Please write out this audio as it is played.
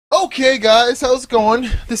Okay guys, how's it going?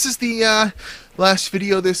 This is the last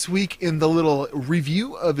video this week in the little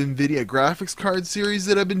review of nVidia graphics card series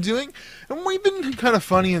that I've been doing. And we've been kind of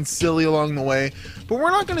funny and silly along the way, but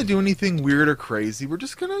we're not going to do anything weird or crazy. We're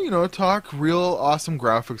just going to, talk real awesome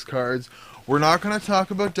graphics cards. We're not going to talk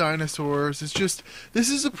about dinosaurs. It's just, this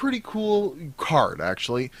is a pretty cool card,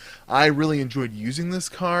 actually. I really enjoyed using this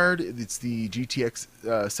card. It's the GTX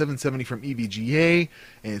 770 from EVGA,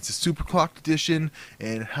 and it's a super clocked edition,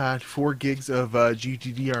 and it had 4 gigs of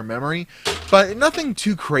GDDR memory, but nothing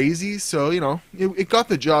too crazy, so, it got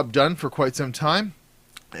the job done for quite some time.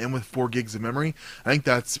 And with 4 gigs of memory, I think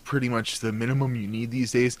that's pretty much the minimum you need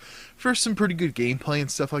these days for some pretty good gameplay and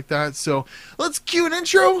stuff like that. So let's cue an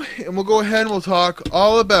intro, and we'll go ahead and we'll talk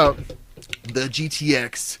all about the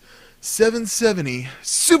GTX 770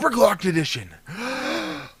 Superclocked Edition.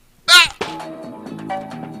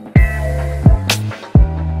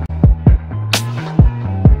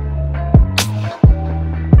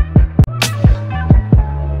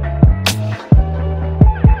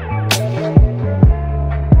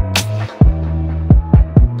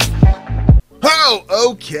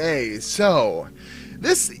 Okay, so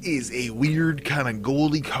this is a weird kind of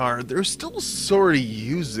goldy card. They're still sort of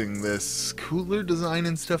using this cooler design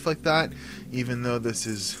and stuff like that, even though this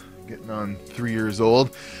is getting on 3 years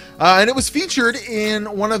old. And it was featured in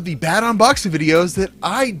one of the bad unboxing videos that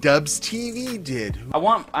iDubbbz TV did.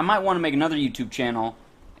 I might want to make another YouTube channel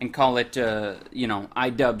and call it,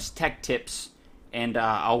 iDubbbz Tech Tips, and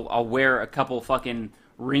I'll wear a couple fucking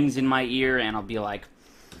rings in my ear, and I'll be like,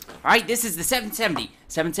 alright, this is the 770.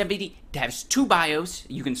 770 has 2 BIOS.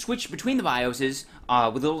 You can switch between the BIOSes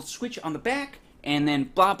with a little switch on the back, and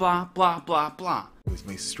then blah, blah, blah, blah, blah. With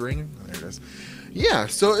my string. There it is. Yeah,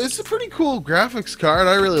 so it's a pretty cool graphics card.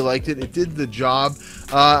 I really liked it. It did the job.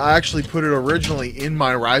 I actually put it originally in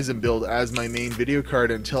my Ryzen build as my main video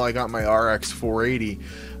card until I got my RX 480.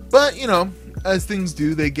 But, as things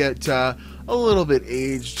do, they get a little bit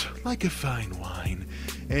aged, like a fine wine.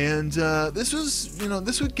 And this was,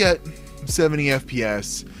 this would get 70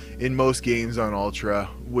 FPS in most games on Ultra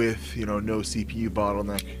with, no CPU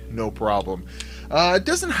bottleneck, no problem. It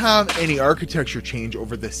doesn't have any architecture change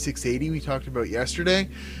over the 680 we talked about yesterday,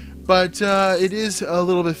 but it is a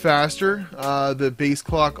little bit faster. The base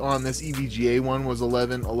clock on this EVGA one was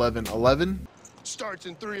 11:11:11. Starts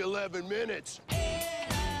in 3:11 minutes.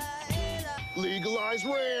 Legalized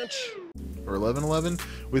ranch. Or 11:11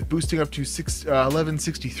 with boosting up to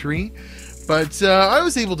 11:63, but I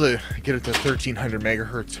was able to get it to 1300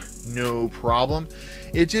 megahertz, no problem.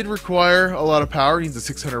 It did require a lot of power. It needs a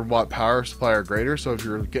 600 watt power supply or greater, so if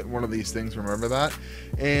you're getting one of these things, remember that.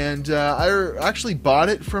 And I actually bought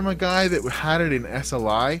it from a guy that had it in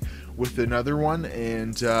SLI with another one,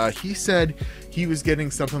 and he said he was getting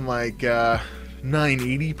something like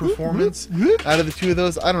 980 performance out of the two of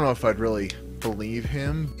those. I don't know if I'd really believe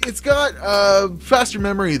him. It's got faster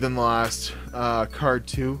memory than the last card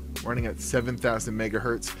too, running at 7,000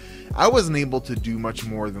 megahertz. I wasn't able to do much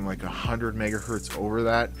more than like 100 megahertz over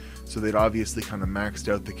that, so they'd obviously kind of maxed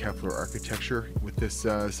out the Kepler architecture with this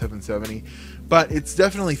 770. But it's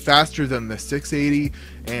definitely faster than the 680,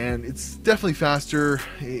 and it's definitely faster.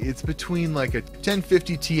 It's between like a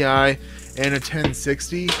 1050 Ti and a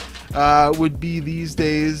 1060 would be these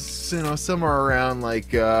days, somewhere around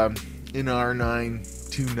like in R9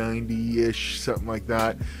 290-ish, something like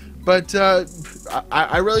that. But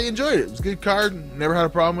I really enjoyed it. It was a good card, never had a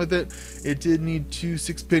problem with it. It did need 2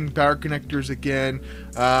 6-pin power connectors again,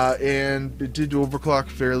 and it did overclock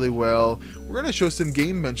fairly well. We're going to show some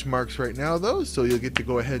game benchmarks right now though, so you'll get to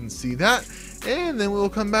go ahead and see that, and then we'll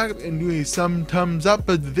come back and do a thumbs up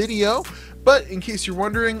of the video. But in case you're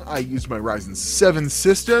wondering, I used my Ryzen 7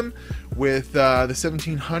 system with the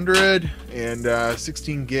 1700 and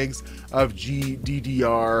 16 gigs of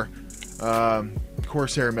GDDR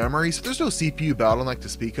Corsair memory, so there's no CPU bottleneck to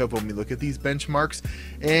speak of when we look at these benchmarks.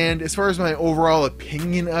 And as far as my overall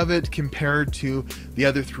opinion of it compared to the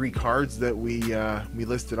other 3 cards that we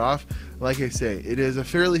listed off, like I say, it is a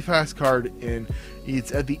fairly fast card, and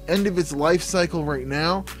it's at the end of its life cycle right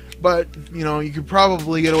now. But, you could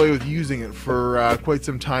probably get away with using it for quite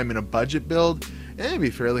some time in a budget build, and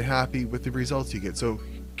be fairly happy with the results you get. So,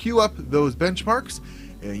 cue up those benchmarks,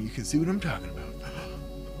 and you can see what I'm talking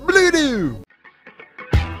about. Blue-doo!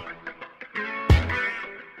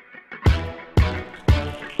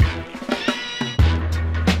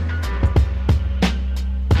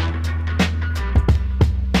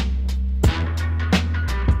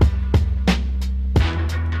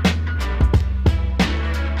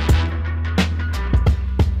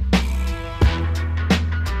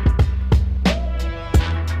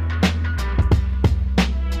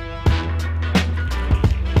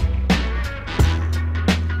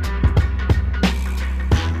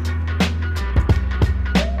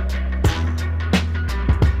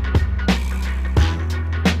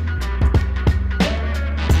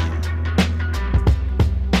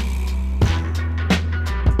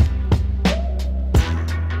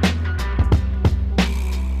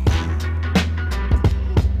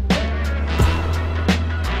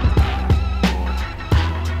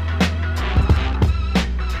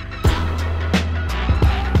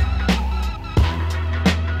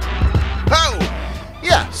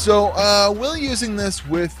 So, while using this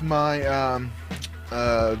with my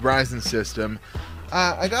Ryzen system,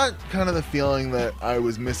 I got kind of the feeling that I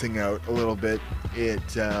was missing out a little bit. You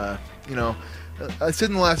know, I said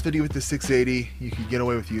in the last video with the 680, you could get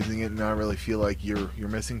away with using it and not really feel like you're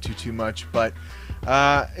missing too much, but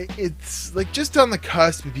it's like just on the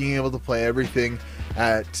cusp of being able to play everything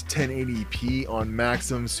at 1080p on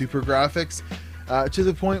maximum super graphics, to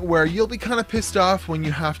the point where you'll be kind of pissed off when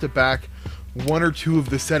you have to back one or two of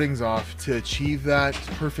the settings off to achieve that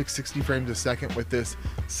perfect 60 frames a second with this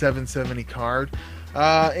 770 card.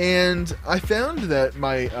 And I found that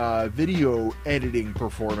my video editing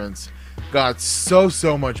performance got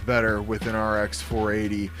so much better with an RX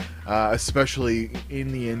 480, especially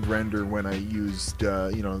in the end render when I used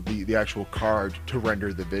you know, the actual card to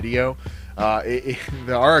render the video. The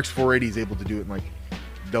RX 480 is able to do it in like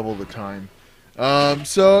double the time.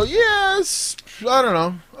 So yes, I don't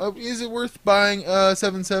know. Is it worth buying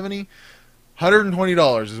 770?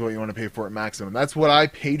 $120 is what you want to pay for it maximum. That's what I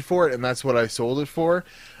paid for it, and that's what I sold it for.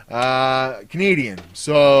 Canadian.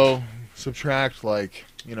 So subtract like,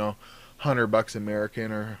 you know, $100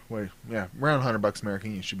 American, or wait, yeah, around $100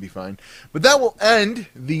 American. You should be fine. But that will end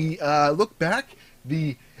the look back,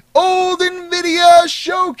 the old nVidia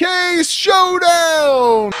Showcase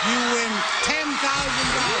Showdown. You win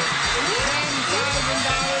 $10,000.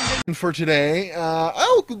 For today,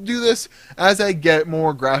 I'll do this as I get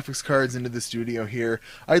more graphics cards into the studio here.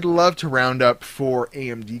 I'd love to round up 4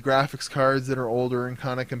 AMD graphics cards that are older and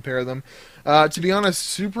kind of compare them. To be honest,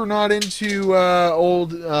 super not into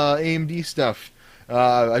old AMD stuff.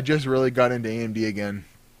 I just really got into AMD again,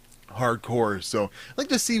 hardcore. So I'd like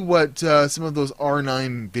to see what some of those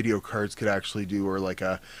R9 video cards could actually do, or like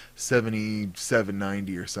a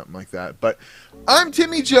 7790 or something like that. But I'm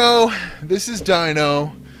Timmy Joe. This is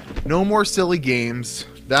Dino. No more silly games.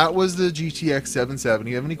 That was the GTX 770.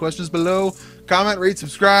 If you have any questions below, comment, rate,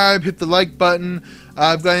 subscribe, hit the like button.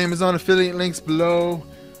 I've got Amazon affiliate links below.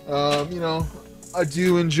 You know, I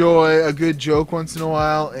do enjoy a good joke once in a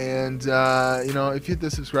while, and you know, if you hit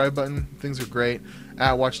the subscribe button, things are great.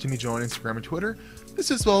 At Watch Timmy Joe on Instagram and Twitter.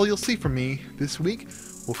 This is all you'll see from me this week.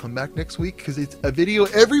 We'll come back next week because it's a video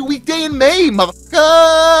every weekday in May,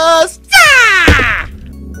 motherfuckers! Ah!